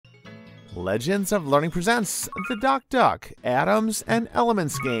Legends of Learning presents the DocDuck Atoms and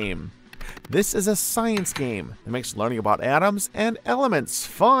Elements game. This is a science game that makes learning about atoms and elements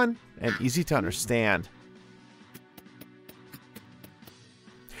fun and easy to understand.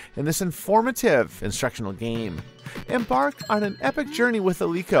 In this informative instructional game, embark on an epic journey with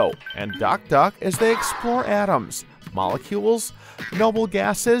Elico and DocDuck as they explore atoms, molecules, noble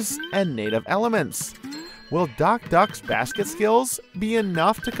gases, and native elements. Will DocDuck's basket skills be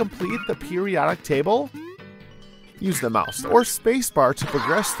enough to complete the periodic table? Use the mouse or spacebar to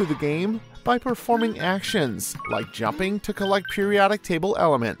progress through the game by performing actions like jumping to collect periodic table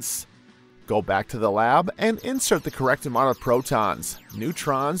elements. Go back to the lab and insert the correct amount of protons,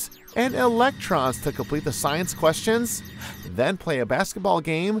 neutrons, and electrons to complete the science questions, then play a basketball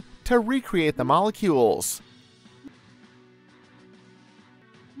game to recreate the molecules.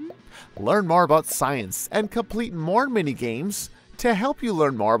 Learn more about science and complete more mini-games to help you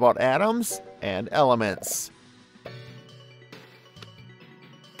learn more about atoms and elements.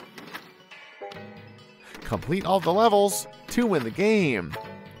 Complete all the levels to win the game.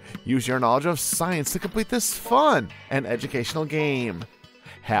 Use your knowledge of science to complete this fun and educational game.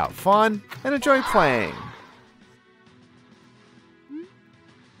 Have fun and enjoy playing.